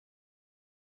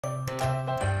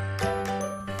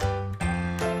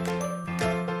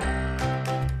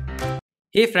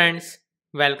Hey friends,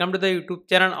 welcome to the YouTube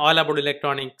channel all about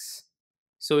electronics.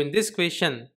 So in this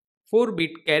question,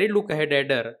 4-bit carry look ahead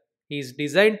adder is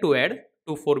designed to add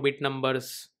two 4-bit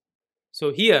numbers.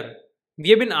 So here, we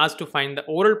have been asked to find the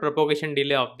overall propagation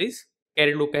delay of this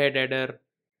carry look ahead adder.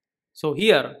 So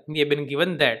here, we have been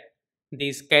given that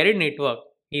this carry network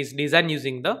is designed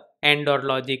using the AND OR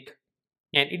logic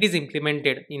and it is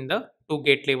implemented in the two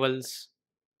gate levels.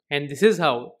 And this is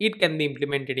how it can be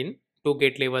implemented in two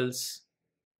gate levels.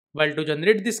 Well, to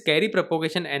generate this carry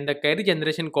propagation and the carry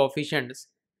generation coefficients,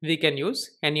 we can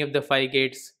use any of the 5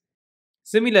 gates.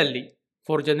 Similarly,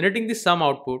 for generating the sum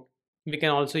output, we can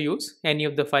also use any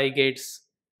of the 5 gates.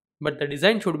 But the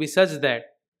design should be such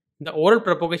that the overall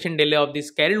propagation delay of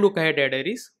this carry look ahead adder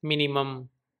is minimum.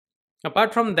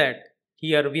 Apart from that,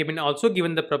 here we have been also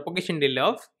given the propagation delay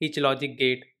of each logic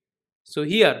gate. So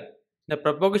here, the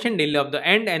propagation delay of the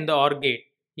AND and the OR gate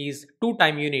is 2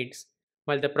 time units,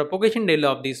 while the propagation delay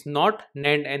of this NOT,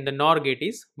 NAND and the NOR gate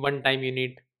is 1 time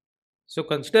unit. So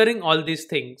considering all these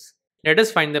things, let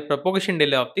us find the propagation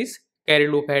delay of this carry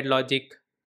look ahead logic.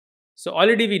 So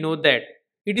already we know that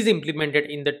it is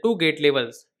implemented in the two gate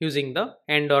levels using the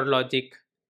AND OR logic.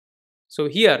 So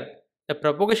here, the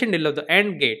propagation delay of the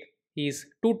AND gate is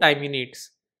 2 time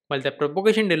units, while the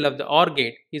propagation delay of the OR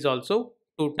gate is also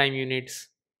 2 time units.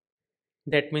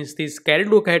 That means this carry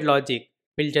look ahead logic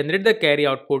will generate the carry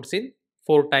outputs in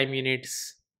 4 time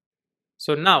units.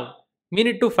 So now we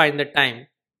need to find the time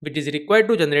which is required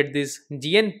to generate these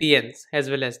GNPNs as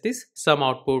well as these sum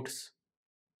outputs.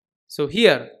 So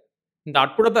here the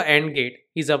output of the AND gate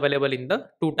is available in the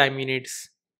 2 time units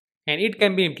and it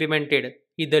can be implemented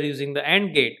either using the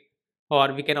AND gate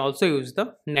or we can also use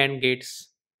the NAND gates.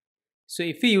 So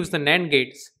if we use the NAND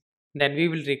gates, then we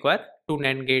will require 2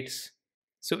 NAND gates.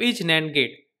 So each NAND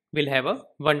gate will have a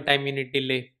 1 time unit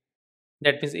delay.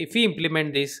 That means if we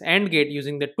implement this AND gate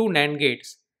using the 2 NAND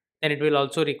gates, then it will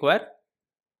also require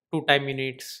 2 time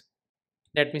units.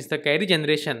 That means the carry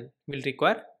generation will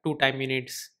require 2 time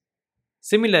units.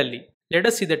 Similarly, let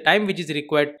us see the time which is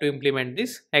required to implement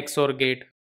this XOR gate.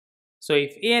 So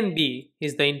if A and B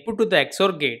is the input to the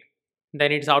XOR gate,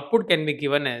 then its output can be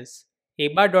given as A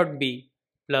bar dot B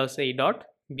plus A dot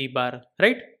B bar,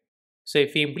 right? So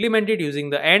if we implement it using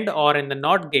the AND, OR and the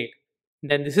NOT gate,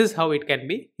 then this is how it can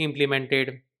be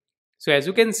implemented. So as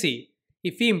you can see,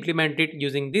 if we implement it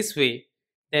using this way,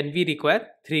 then we require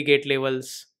 3 gate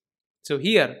levels. So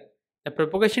here, the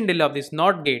propagation delay of this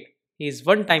NOT gate is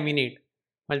 1 time unit,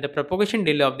 while the propagation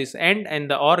delay of this AND and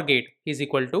the OR gate is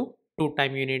equal to 2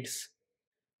 time units.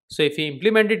 So if we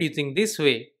implement it using this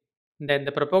way, then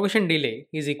the propagation delay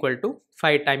is equal to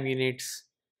 5 time units.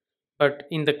 But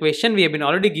in the question we have been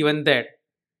already given that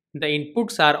the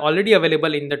inputs are already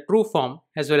available in the true form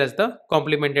as well as the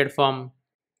complemented form.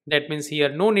 That means here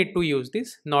no need to use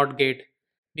this NOT gate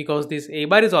because this A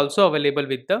bar is also available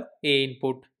with the A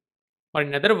input. Or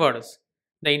in other words,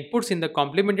 the inputs in the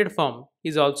complemented form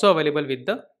is also available with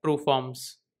the true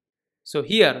forms. So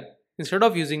here, instead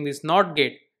of using this NOT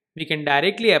gate, we can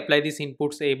directly apply these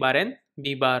inputs A bar and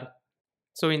B bar.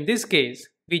 So in this case,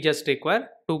 we just require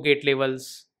 2 gate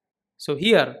levels. So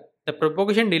here, the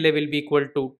propagation delay will be equal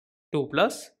to 2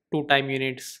 plus 2 time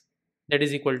units, that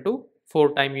is equal to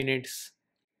 4 time units.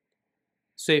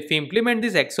 So if we implement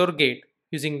this XOR gate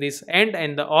using this AND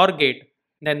and the OR gate,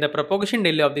 then the propagation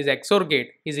delay of this XOR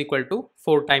gate is equal to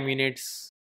 4 time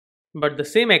units. But the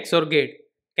same XOR gate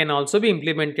can also be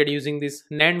implemented using this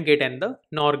NAND gate and the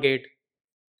NOR gate.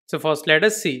 So first let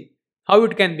us see how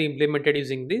it can be implemented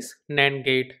using this NAND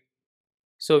gate.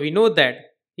 So we know that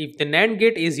if the NAND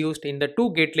gate is used in the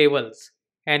 2 gate levels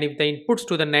and if the inputs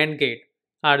to the NAND gate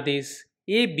are these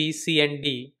A, B, C and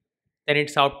D, then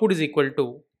its output is equal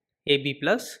to AB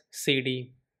plus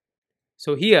CD.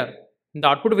 So here the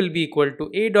output will be equal to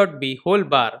A dot B whole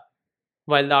bar,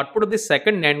 while the output of the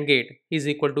second NAND gate is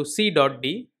equal to C dot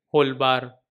D whole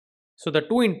bar. So the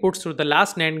two inputs to the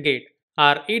last NAND gate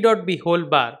are A dot B whole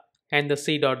bar and the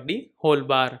C dot D whole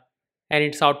bar, and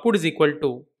its output is equal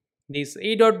to this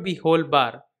A dot B whole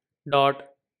bar dot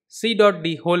C dot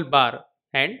D whole bar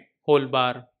and whole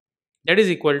bar, that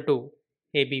is equal to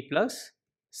AB plus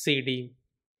CD.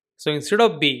 So instead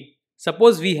of B,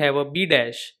 suppose we have a B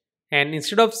dash, and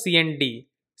instead of C and D,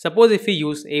 suppose if we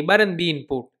use A bar and B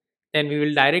input, then we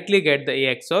will directly get the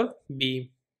A XOR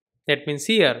B. That means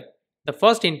here the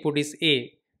first input is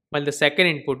A while the second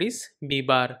input is B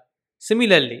bar.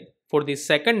 Similarly, for the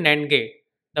second NAND gate,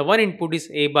 the one input is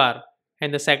A bar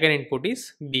and the second input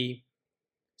is B.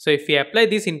 So if we apply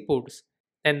these inputs,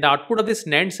 then the output of this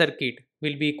NAND circuit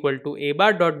will be equal to A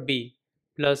bar dot B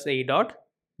plus A dot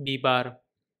B bar,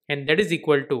 and that is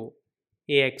equal to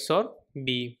A XOR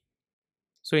B.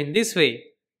 So in this way,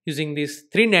 using these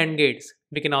 3 NAND gates,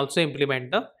 we can also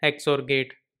implement the XOR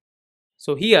gate.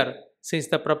 So here, since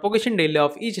the propagation delay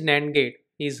of each NAND gate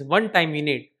is 1 time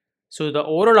unit, so the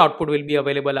overall output will be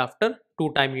available after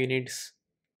 2 time units.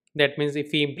 That means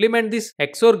if we implement this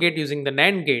XOR gate using the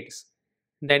NAND gates,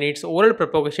 then its overall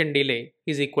propagation delay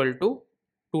is equal to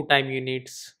 2 time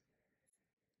units.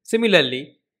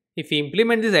 Similarly, if we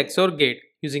implement this XOR gate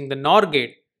using the NOR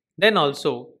gate, then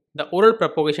also the overall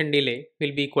propagation delay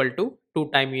will be equal to 2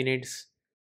 time units.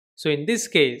 So in this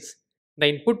case, the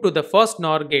input to the first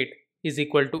NOR gate is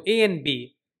equal to A and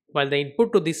B, while the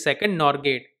input to the second NOR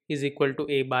gate is equal to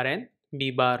A bar and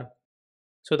B bar.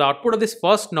 So the output of this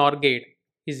first NOR gate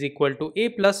is equal to A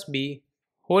plus B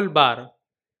whole bar,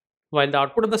 while the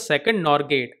output of the second NOR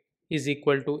gate is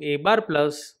equal to A bar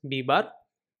plus B bar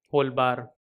whole bar.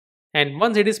 And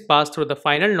once it is passed through the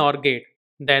final NOR gate,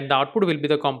 then the output will be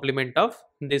the complement of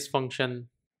this function.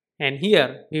 And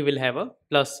here we will have a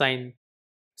plus sign.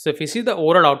 So if you see the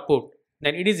overall output,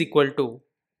 then it is equal to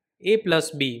A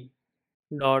plus B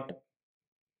dot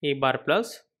A bar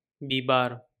plus B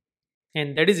bar,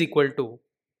 and that is equal to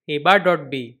A bar dot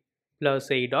B plus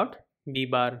A dot B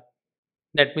bar.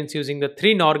 That means using the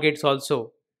 3 NOR gates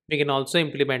also, we can also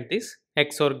implement this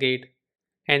XOR gate.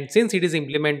 And since it is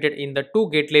implemented in the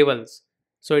 2 gate levels,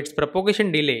 so its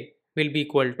propagation delay will be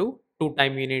equal to 2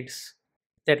 time units.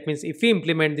 That means if we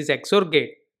implement this XOR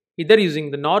gate either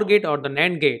using the NOR gate or the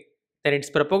NAND gate, then its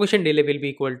propagation delay will be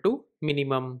equal to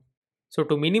minimum. So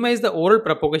to minimize the overall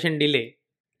propagation delay,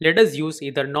 let us use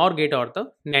either NOR gate or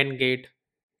the NAND gate.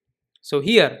 So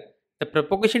here, the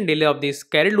propagation delay of this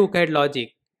carried look ahead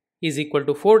logic is equal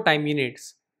to 4 time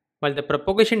units, while the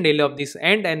propagation delay of this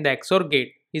AND and the XOR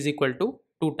gate is equal to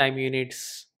 2 time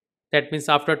units. That means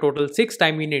after total 6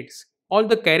 time units, all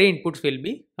the carry inputs will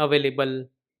be available.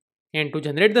 And to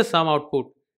generate the sum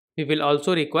output, we will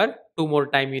also require 2 more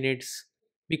time units,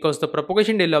 because the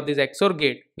propagation delay of this XOR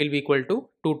gate will be equal to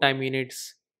 2 time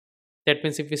units. That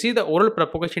means if we see the overall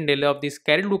propagation delay of this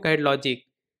carried look ahead logic,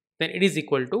 then it is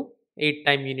equal to 8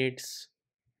 time units.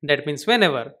 That means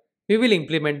whenever we will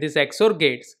implement these XOR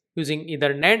gates using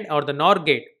either NAND or the NOR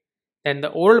gate, then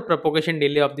the overall propagation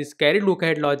delay of this carried look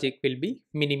ahead logic will be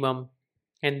minimum,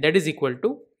 and that is equal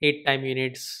to 8 time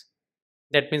units.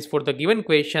 That means for the given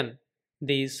question,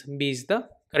 this B is the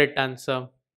correct answer.